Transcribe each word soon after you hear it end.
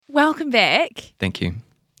Welcome back. Thank you.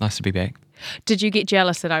 Nice to be back. Did you get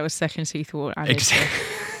jealous that I was sick and so you thought I needed to?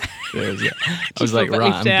 I was like,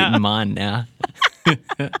 right, I'm getting mine now.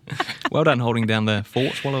 Well done holding down the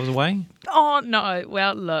fort while I was away. Oh, no.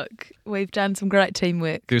 Well, look, we've done some great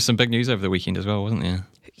teamwork. There was some big news over the weekend as well, wasn't there?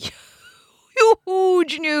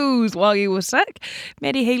 Huge news while you were sick.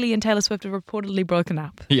 Maddie Healy and Taylor Swift have reportedly broken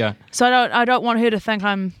up. Yeah. So I don't want her to think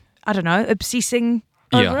I'm, obsessing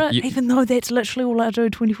over it, even though that's literally all I do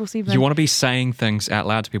 24/7. You want to be saying things out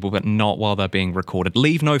loud to people, but not while they're being recorded.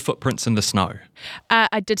 Leave no footprints in the snow.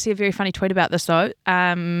 I did see a very funny tweet about this, though,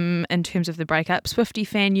 in terms of the breakup. Swiftie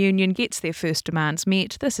fan union gets their first demands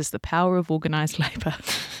met. This is the power of organised labour.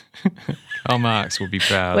 Karl Marx will be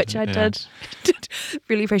proud. Which I did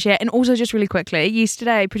really appreciate. And also, just really quickly,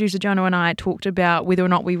 yesterday, producer Jono and I talked about whether or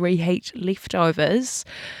not we reheat leftovers.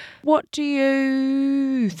 What do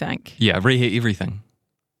you think? Yeah, reheat everything.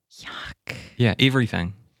 Yuck. Yeah,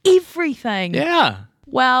 everything. Everything? Yeah.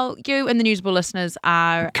 Well, you and the Newsable listeners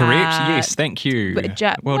are... Correct, yes, thank you.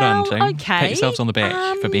 Well done, team. Okay. Pat yourselves on the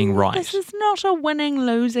back for being right. This is not a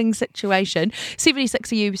winning-losing situation.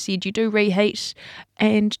 76 of you said you do reheat,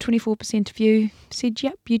 and 24% of you said,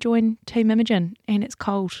 yep, you join Team Imogen, and it's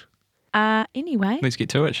cold. Anyway. Let's get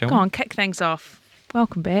to it, shall we? Go on, kick things off.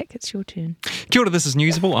 Welcome back. It's your turn. Kia ora, this is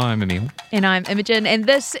Newsable. I'm Emil. And I'm Imogen, and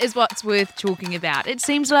this is what's worth talking about. It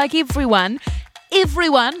seems like everyone,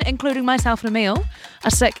 including myself and Emil, are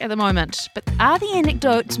sick at the moment. But are the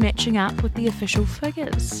anecdotes matching up with the official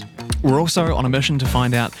figures? We're also on a mission to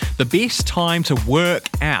find out the best time to work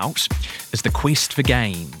out is the quest for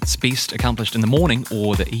gains, best accomplished in the morning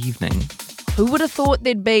or the evening. Who would have thought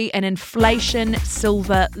there'd be an inflation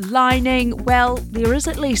silver lining? Well, there is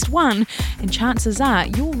at least one, and chances are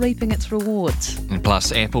you're reaping its rewards. And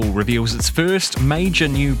plus, Apple reveals its first major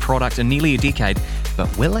new product in nearly a decade,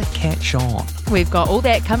 but will it catch on? We've got all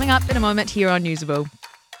that coming up in a moment here on Newsable.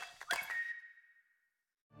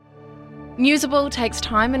 Newsable takes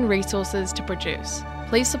time and resources to produce.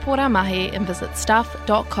 Please support our mahi and visit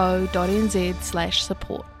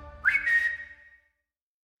stuff.co.nz/support.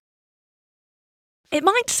 It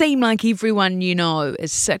might seem like everyone you know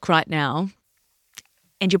is sick right now,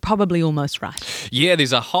 and you're probably almost right. Yeah,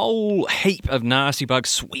 there's a whole heap of nasty bugs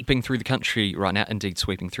sweeping through the country right now, indeed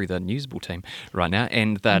sweeping through the Newsable team right now,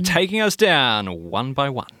 and they're taking us down one by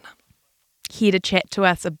one. Here to chat to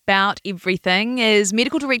us about everything is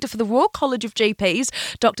Medical Director for the Royal College of GPs,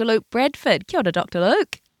 Dr. Luke Bradford. Kia ora, Dr.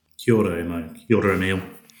 Luke. Kia ora, Emma. Kia ora, Emil.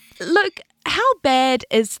 Luke, how bad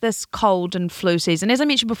is this cold and flu season? As I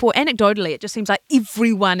mentioned before, anecdotally, it just seems like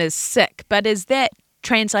everyone is sick. But is that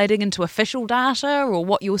translating into official data or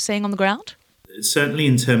what you're seeing on the ground? Certainly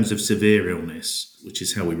in terms of severe illness, which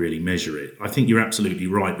is how we really measure it, I think you're absolutely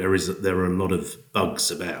right. There are a lot of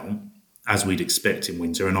bugs about, as we'd expect in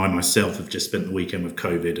winter. And I myself have just spent the weekend with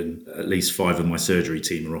COVID, and at least 5 of my surgery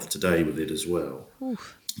team are off today with it as well.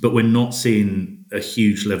 Oof. But we're not seeing a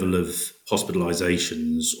huge level of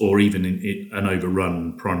hospitalisations or even an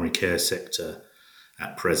overrun primary care sector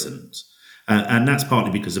at present. And that's partly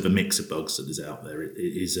because of a mix of bugs that is out there. It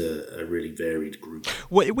is a really varied group.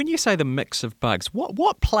 When you say the mix of bugs,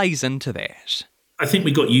 what plays into that? I think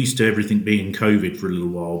we got used to everything being COVID for a little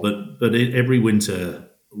while, but every winter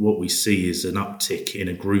what we see is an uptick in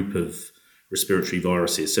a group of respiratory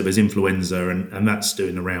viruses. So there's influenza and that's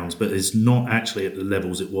doing the rounds, but it's not actually at the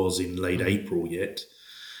levels it was in late April yet.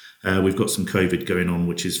 We've got some COVID going on,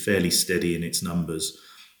 which is fairly steady in its numbers.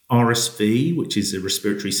 RSV, which is a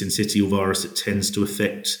respiratory syncytial virus that tends to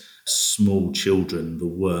affect small children the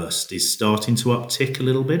worst, is starting to uptick a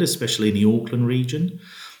little bit, especially in the Auckland region.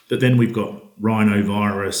 But then we've got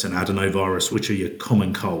rhinovirus and adenovirus, which are your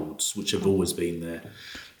common colds, which have always been there.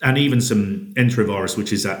 And even some enterovirus,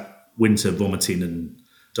 which is that winter vomiting and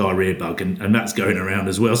diarrhea bug, and that's going around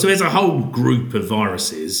as well. So there's a whole group of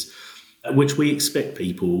viruses which we expect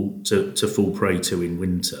people to fall prey to in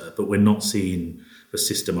winter, but we're not seeing the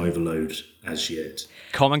system overload as yet.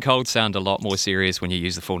 Common colds sound a lot more serious when you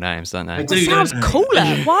use the full names, don't they? I do, It sounds don't they?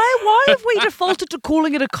 cooler. Why have we defaulted to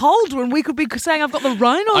calling it a cold when we could be saying I've got the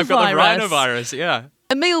rhinovirus? I've got the rhinovirus, yeah.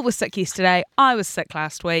 Emil was sick yesterday. I was sick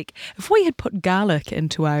last week. If we had put garlic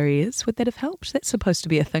into our ears, would that have helped? That's supposed to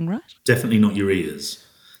be a thing, right? Definitely not your ears.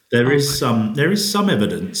 There is some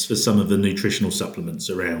evidence for some of the nutritional supplements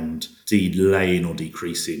around delaying or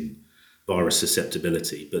decreasing virus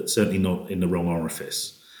susceptibility, but certainly not in the wrong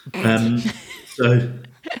orifice. So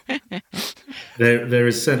There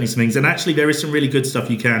is certainly some things, and actually there is some really good stuff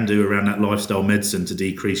you can do around that lifestyle medicine to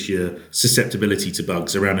decrease your susceptibility to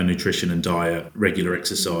bugs around a nutrition and diet, regular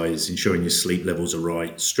exercise, ensuring your sleep levels are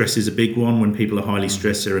right. Stress is a big one. When people are highly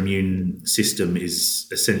stressed, their immune system is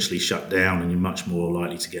essentially shut down and you're much more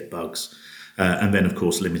likely to get bugs. And then, of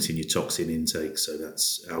course, limiting your toxin intake. So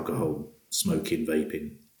that's alcohol, smoking,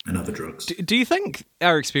 vaping, and other drugs. Do you think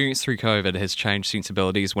our experience through COVID has changed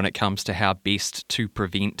sensibilities when it comes to how best to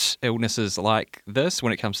prevent illnesses like this,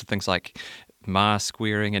 when it comes to things like mask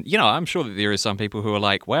wearing? And, I'm sure that there are some people who are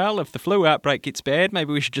like, well, if the flu outbreak gets bad,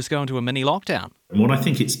 maybe we should just go into a mini lockdown. And what I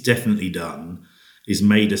think it's definitely done is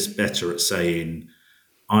made us better at saying,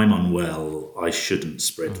 I'm unwell, I shouldn't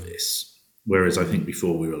spread this. Whereas I think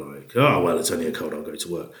before we were like, oh, well, it's only a cold, I'll go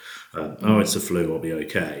to work. Oh, it's a flu, I'll be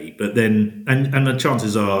okay. But then, and the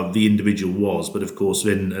chances are the individual was, but of course,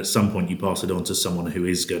 then at some point you pass it on to someone who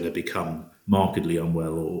is going to become markedly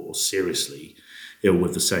unwell or seriously ill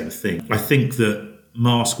with the same thing. I think that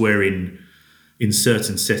mask wearing in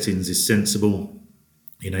certain settings is sensible.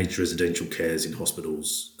 In aged residential cares, in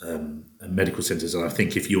hospitals and medical centres. And I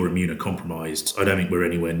think if you're immunocompromised, I don't think we're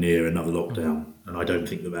anywhere near another lockdown. And I don't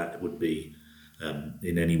think that would be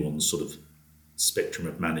in anyone's sort of spectrum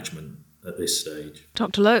of management at this stage.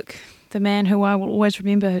 Dr. Luke, the man who I will always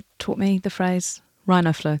remember, taught me the phrase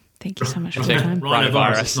rhino flu. Thank you so much for your time.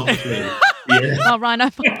 Rhinovirus, it's not the flu. Yeah. Oh,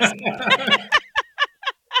 rhinovirus.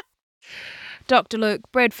 Dr.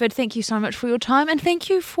 Luke Bradford, thank you so much for your time, and thank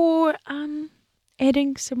you for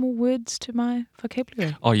adding some more words to my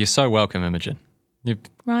vocabulary. Oh, you're so welcome, Imogen.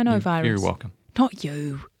 Rhinovirus. You're welcome. Not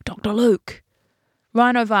you, Dr. Luke.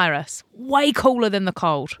 Rhinovirus. Way cooler than the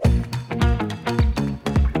cold.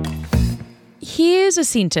 Here's a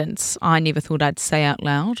sentence I never thought I'd say out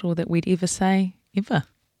loud, or that we'd ever say ever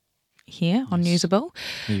here on Newsable.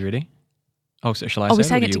 Are you ready? Oh, so shall I say it? We're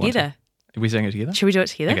saying it together. Are we saying it together? Should we do it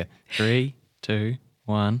together? Okay. 3, 2,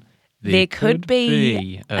 1. There could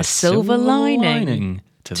be a silver lining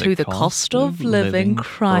to the cost of living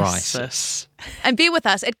crisis. And bear with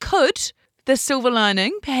us, it could, the silver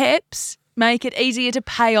lining, perhaps make it easier to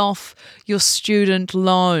pay off your student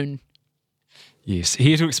loan. Yes,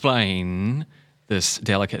 here to explain this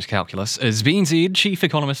delicate calculus is BNZ Chief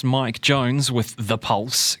Economist Mike Jones with The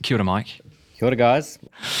Pulse. Kia ora, Mike. Kia ora, guys.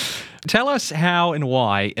 Tell us how and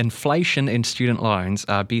why inflation and student loans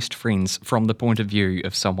are best friends from the point of view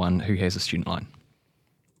of someone who has a student loan.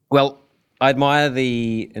 Well, I admire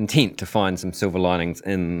the intent to find some silver linings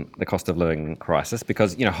in the cost of living crisis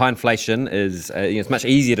because, high inflation is, it's much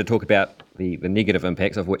easier to talk about the negative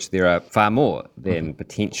impacts, of which there are far more than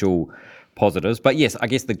potential positives. But yes, I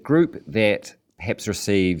guess the group that perhaps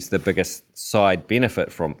receives the biggest side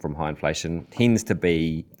benefit from high inflation tends to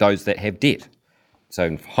be those that have debt.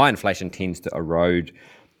 So high inflation tends to erode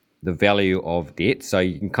the value of debt. So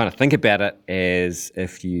you can kind of think about it as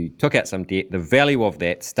if you took out some debt, the value of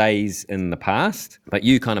that stays in the past, but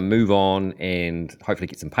you kind of move on and hopefully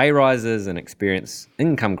get some pay rises and experience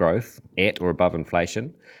income growth at or above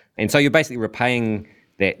inflation. And so you're basically repaying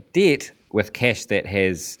that debt with cash that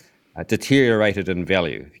has deteriorated in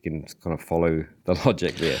value, if you can kind of follow the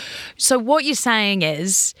logic there. So what you're saying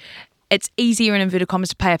is it's easier in inverted commas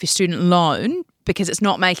to pay off your student loan because it's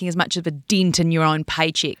not making as much of a dent in your own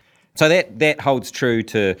paycheck. So that holds true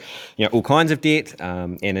to all kinds of debt.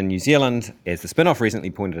 And in New Zealand, as the Spin-off recently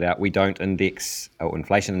pointed out, we don't index or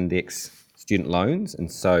inflation index student loans.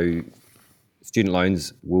 And so student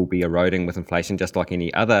loans will be eroding with inflation just like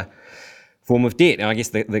any other form of debt. And I guess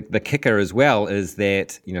the kicker as well is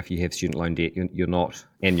that, if you have student loan debt, you're not,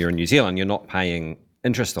 and you're in New Zealand, you're not paying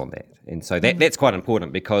interest on that. And so that's quite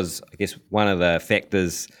important because I guess one of the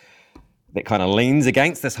factors that kind of leans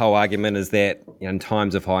against this whole argument is that in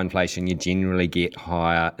times of high inflation, you generally get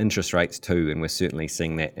higher interest rates too, and we're certainly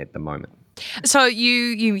seeing that at the moment. So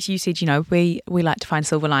you said, we like to find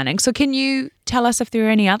silver linings. So can you tell us if there are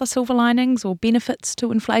any other silver linings or benefits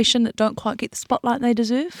to inflation that don't quite get the spotlight they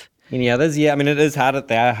deserve? Any others? Yeah, I mean,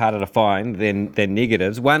 they are harder to find than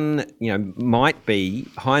negatives. One, might be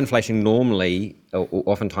high inflation normally or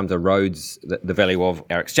oftentimes erodes the value of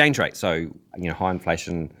our exchange rate. So, high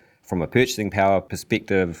inflation from a purchasing power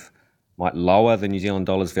perspective might lower the New Zealand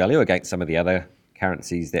dollar's value against some of the other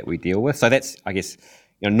currencies that we deal with. So that's, I guess,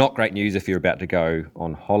 not great news if you're about to go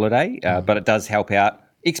on holiday, but it does help out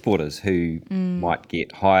exporters who might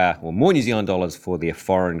get higher or more New Zealand dollars for their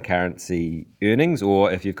foreign currency earnings, or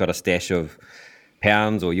if you've got a stash of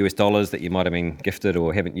pounds or US dollars that you might have been gifted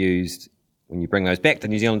or haven't used, when you bring those back to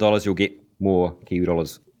New Zealand dollars, you'll get more Kiwi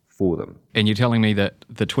dollars for them. And you're telling me that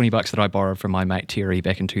the $20 that I borrowed from my mate Terry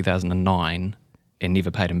back in 2009 and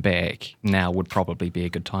never paid him back, now would probably be a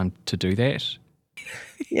good time to do that?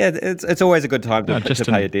 Yeah, it's always a good time to just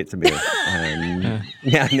pay your debts, Emil.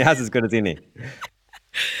 Now's as good as any.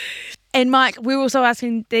 And Mike, we're also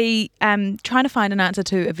asking trying to find an answer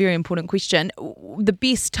to a very important question. The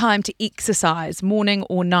best time to exercise, morning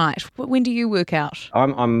or night? When do you work out?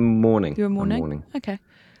 I'm morning. You're a morning? I'm morning. Okay.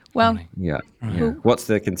 Well, Yeah. Cool. What's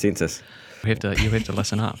the consensus? You have to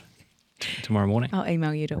listen up tomorrow morning. I'll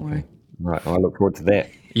email you, don't worry. Right, I look forward to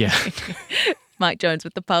that. Yeah. Mike Jones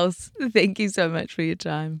with The Pulse. Thank you so much for your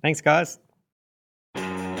time. Thanks, guys.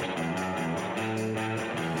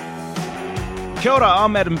 Kia ora,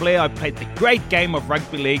 I'm Adam Blair. I played the great game of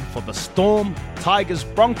rugby league for the Storm, Tigers,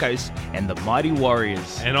 Broncos and the Mighty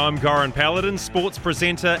Warriors. And I'm Goran Paladin, sports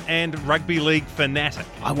presenter and rugby league fanatic.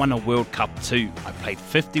 I won a World Cup too. I played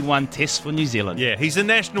 51 tests for New Zealand. Yeah, he's a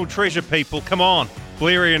national treasure, people. Come on.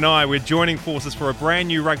 Blairy and I, we're joining forces for a brand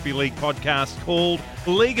new rugby league podcast called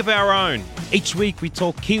League of Our Own. Each week we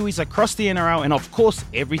talk Kiwis across the NRL and of course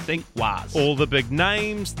everything was. All the big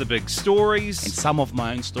names, the big stories. And some of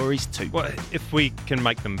my own stories too. Well, if we can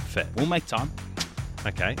make them fit. We'll make time.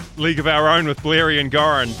 Okay. League of Our Own with Blairy and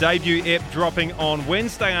Goran. Debut ep dropping on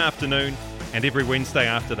Wednesday afternoon and every Wednesday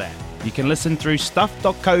after that. You can listen through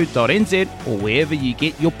stuff.co.nz or wherever you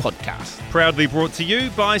get your podcasts. Proudly brought to you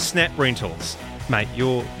by Snap Rentals. Mate,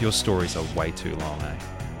 your stories are way too long, eh?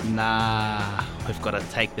 Nah, we've got to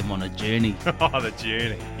take them on a journey. Oh, the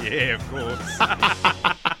journey. Yeah, of course.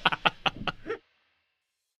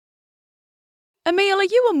 Emil, are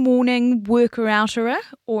you a morning worker-outerer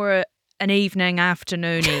or an evening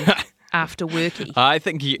afternoonie after worky? I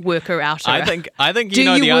think you Worker-outerer. I think Do you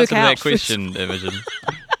know you the work answer to that out question, Imogen.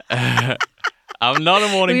 I'm not a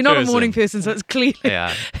morning You're person. not a morning person, so it's clearly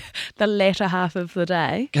Yeah. the latter half of the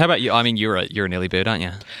day. How about you? I mean, you're an early bird, aren't you?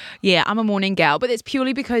 Yeah, I'm a morning gal, but it's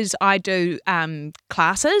purely because I do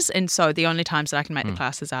classes, and so the only times that I can make the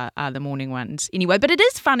classes are the morning ones anyway. But it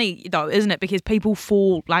is funny, though, isn't it? Because people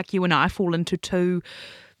fall, like you and I, fall into two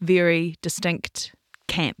very distinct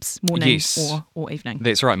camps, morning Yes. or evening.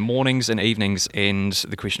 That's right, mornings and evenings, and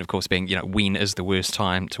the question, of course, being, when is the worst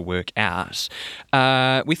time to work out?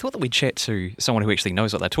 We thought that we'd chat to someone who actually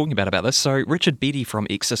knows what they're talking about this. So Richard Betty from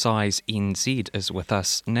Exercise NZ is with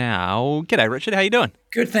us now. G'day, Richard. How you doing?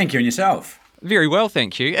 Good, thank you. And yourself? Very well,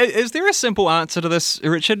 thank you. Is there a simple answer to this,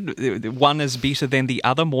 Richard? One is better than the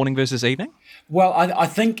other, morning versus evening? Well, I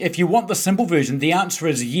think if you want the simple version, the answer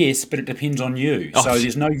is yes, but it depends on you. So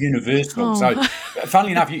there's no universal. So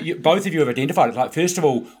funnily enough, you both of you have identified it. Like, first of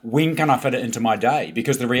all, when can I fit it into my day?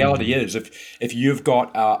 Because the reality is, if you've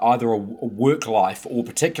got either a work life, or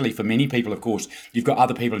particularly for many people, of course, you've got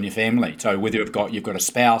other people in your family. So whether you've got a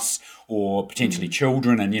spouse or potentially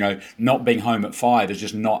children, and not being home at 5 is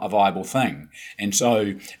just not a viable thing. And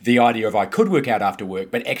so the idea of I could work out after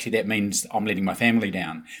work, but actually that means I'm letting my family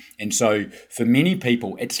down. And so for many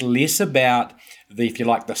people, it's less about the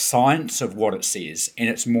science of what it says, and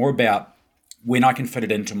it's more about when I can fit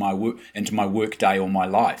it into my work day or my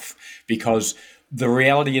life. Because the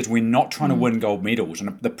reality is we're not trying to win gold medals.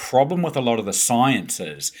 And the problem with a lot of the science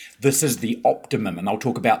is this is the optimum. And I'll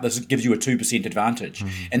talk about this. It gives you a 2% advantage.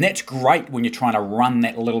 And that's great when you're trying to run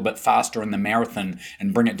that a little bit faster in the marathon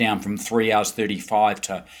and bring it down from 3 hours 35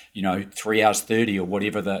 to, 3 hours 30 or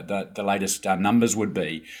whatever the latest numbers would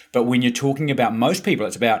be. But when you're talking about most people,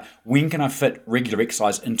 it's about when can I fit regular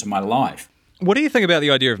exercise into my life? What do you think about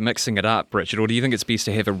the idea of mixing it up, Richard? Or do you think it's best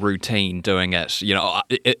to have a routine doing it,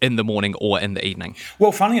 in the morning or in the evening?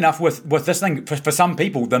 Well, funnily enough, with this thing, for some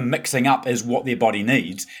people, the mixing up is what their body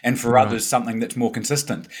needs, and for others, something that's more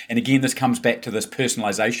consistent. And again, this comes back to this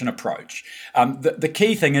personalisation approach. The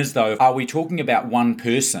key thing is, though, are we talking about one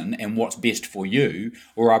person and what's best for you,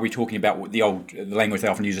 or are we talking about what the language they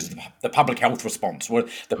often use is the public health response, or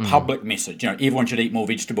the public message? Everyone should eat more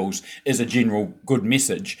vegetables is a general good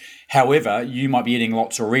message. However, you might be eating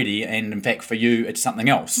lots already, and in fact, for you, it's something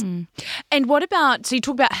else. And what about, so you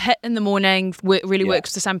talk about HIIT in the morning, really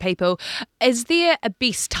works for some people. Is there a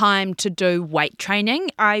best time to do weight training?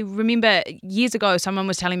 I remember years ago, someone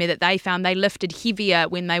was telling me that they found they lifted heavier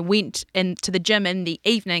when they went into the gym in the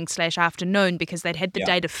evening/afternoon because they'd had the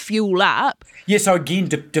day to fuel up. Yeah, so again,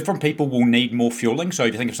 different people will need more fueling. So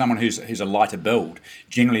if you think of someone who's a lighter build,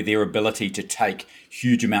 generally their ability to take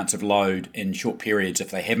huge amounts of load in short periods,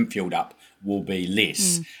 if they haven't fueled up, will be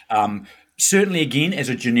less. Certainly, again, as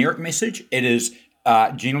a generic message, it is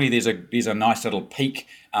generally there's a nice little peak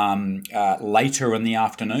later in the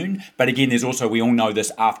afternoon. But again, there's also, we all know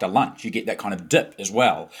this, after lunch, you get that kind of dip as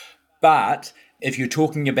well. But if you're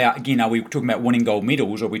talking about, again, are we talking about winning gold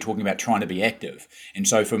medals or are we talking about trying to be active? And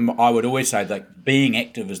so I would always say that being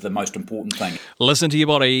active is the most important thing. Listen to your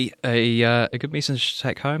body, a good message to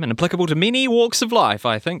take home and applicable to many walks of life,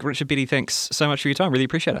 I think. Richard Betty, thanks so much for your time. Really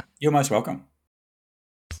appreciate it. You're most welcome.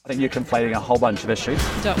 I think you're conflating a whole bunch of issues.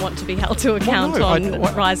 Don't want to be held to account on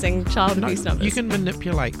rising child abuse numbers. You can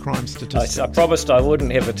manipulate crime statistics. I promised I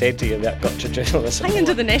wouldn't have a ted to you about gotcha journalism. Hang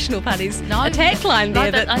into the National Party's attack line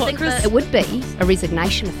there. I think that it would be a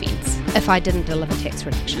resignation offence if I didn't deliver tax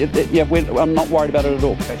reduction. I'm not worried about it at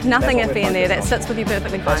all. Nothing iffy in there. That sits with you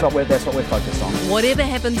perfectly fine. That's what we're focused on. Whatever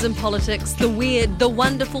happens in politics, the weird, the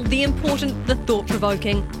wonderful, the important, the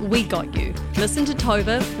thought-provoking, we got you. Listen to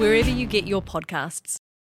Tova wherever you get your podcasts.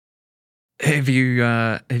 Have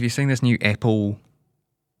you seen this new Apple?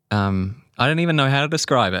 I don't even know how to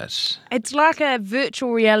describe it. It's like a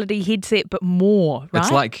virtual reality headset, but more,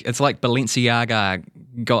 right? It's like Balenciaga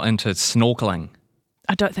got into snorkeling.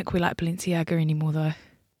 I don't think we like Balenciaga anymore, though.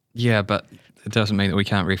 Yeah, but it doesn't mean that we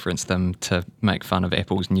can't reference them to make fun of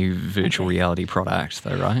Apple's new virtual reality product,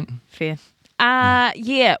 though, right? Fair.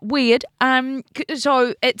 Yeah, weird.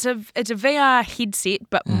 So it's a VR headset,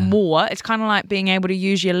 but more. It's kind of like being able to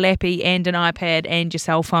use your lappy and an iPad and your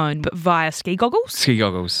cell phone, but via ski goggles. Ski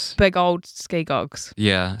goggles. Big old ski goggles.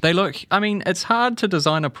 Yeah. They look, I mean, it's hard to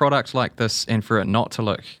design a product like this and for it not to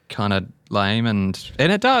look kind of lame, and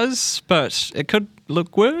it does, but it could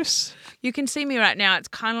look worse. You can see me right now. It's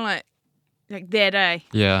kind of like that, eh?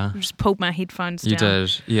 Yeah. I just pulled my headphones down. You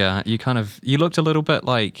did, yeah. You looked a little bit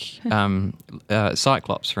like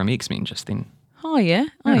Cyclops from X-Men just then. Oh, yeah?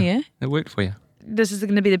 Oh, yeah. It worked for you. This is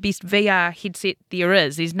going to be the best VR headset there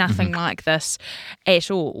is. There's nothing like this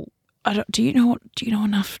at all. Do you know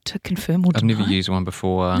enough to confirm or deny? I've never used one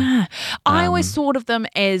before. Nah. I always thought of them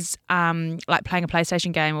as like playing a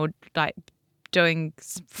PlayStation game or like doing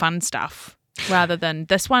fun stuff. Rather than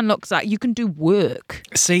this one looks like you can do work.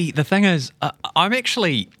 See, the thing is,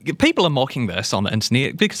 people are mocking this on the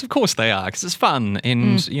internet because of course they are, because it's fun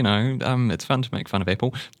and, it's fun to make fun of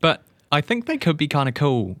Apple. But I think they could be kind of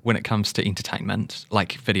cool when it comes to entertainment,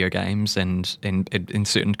 like video games and in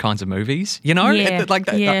certain kinds of movies. You know, yeah,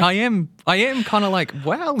 I am kind of like,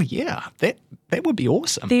 well, yeah, that would be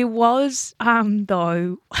awesome. There was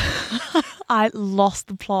though. I lost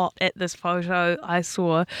the plot at this photo I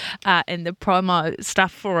saw in the promo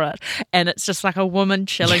stuff for it, and it's just like a woman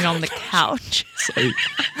chilling on the couch,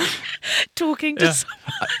 talking to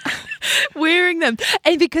someone, wearing them,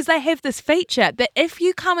 and because they have this feature that if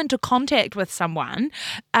you come into contact with someone,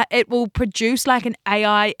 it will produce like an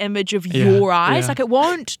AI image of your eyes. Like it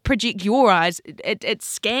won't project your eyes; it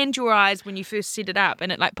scanned your eyes when you first set it up,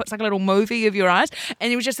 and it like puts like a little movie of your eyes,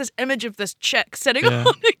 and it was just this image of this chick sitting on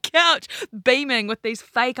the couch, beaming with these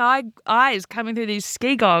fake eyes coming through these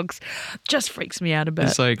ski gogs. Just freaks me out a bit.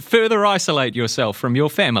 So further isolate yourself from your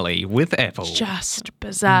family with Apple. Just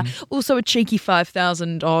bizarre. Also a cheeky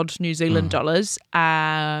 5,000 odd New Zealand dollars.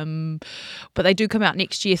 But they do come out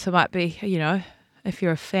next year, so it might be, if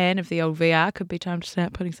you're a fan of the old VR, could be time to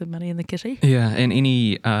start putting some money in the kitty. Yeah, and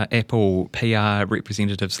any Apple PR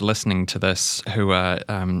representatives listening to this who are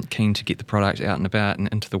keen to get the product out and about and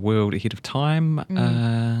into the world ahead of time,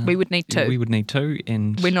 we would need to. We would need to,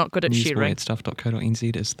 and we're not good at sharing.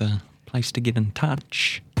 Newsball@stuff.co.nz is the place to get in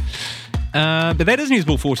touch. But that is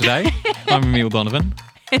Newsball for today. I'm Emile Donovan.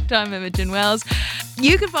 And I'm Imogen Wells.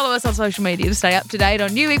 You can follow us on social media to stay up to date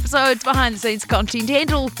on new episodes, behind-the-scenes content,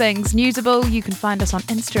 and all things Newsable. You can find us on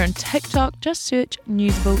Insta and TikTok. Just search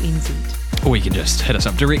Newsable NZ. Or you can just hit us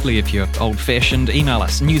up directly if you're old-fashioned. Email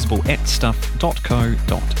us,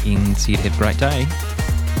 newsable@stuff.co.nz. Have a great day.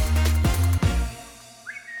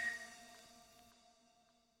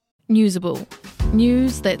 Newsable.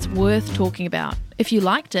 News that's worth talking about. If you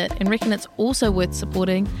liked it and reckon it's also worth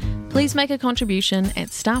supporting, please make a contribution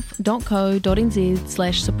at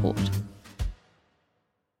stuff.co.nz/support.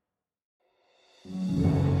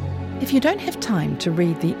 If you don't have time to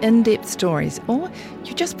read the in-depth stories or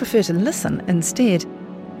you just prefer to listen instead,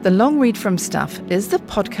 The Long Read from Stuff is the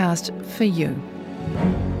podcast for you.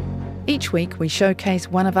 Each week we showcase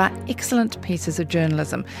one of our excellent pieces of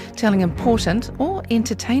journalism, telling important or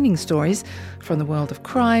entertaining stories from the world of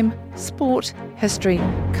crime, sport, history,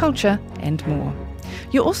 culture and more.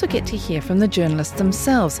 You'll also get to hear from the journalists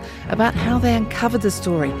themselves about how they uncovered the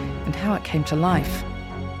story and how it came to life.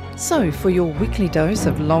 So for your weekly dose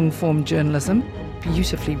of long-form journalism,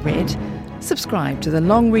 beautifully read, subscribe to The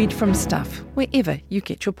Long Read from Stuff wherever you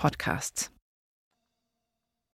get your podcasts.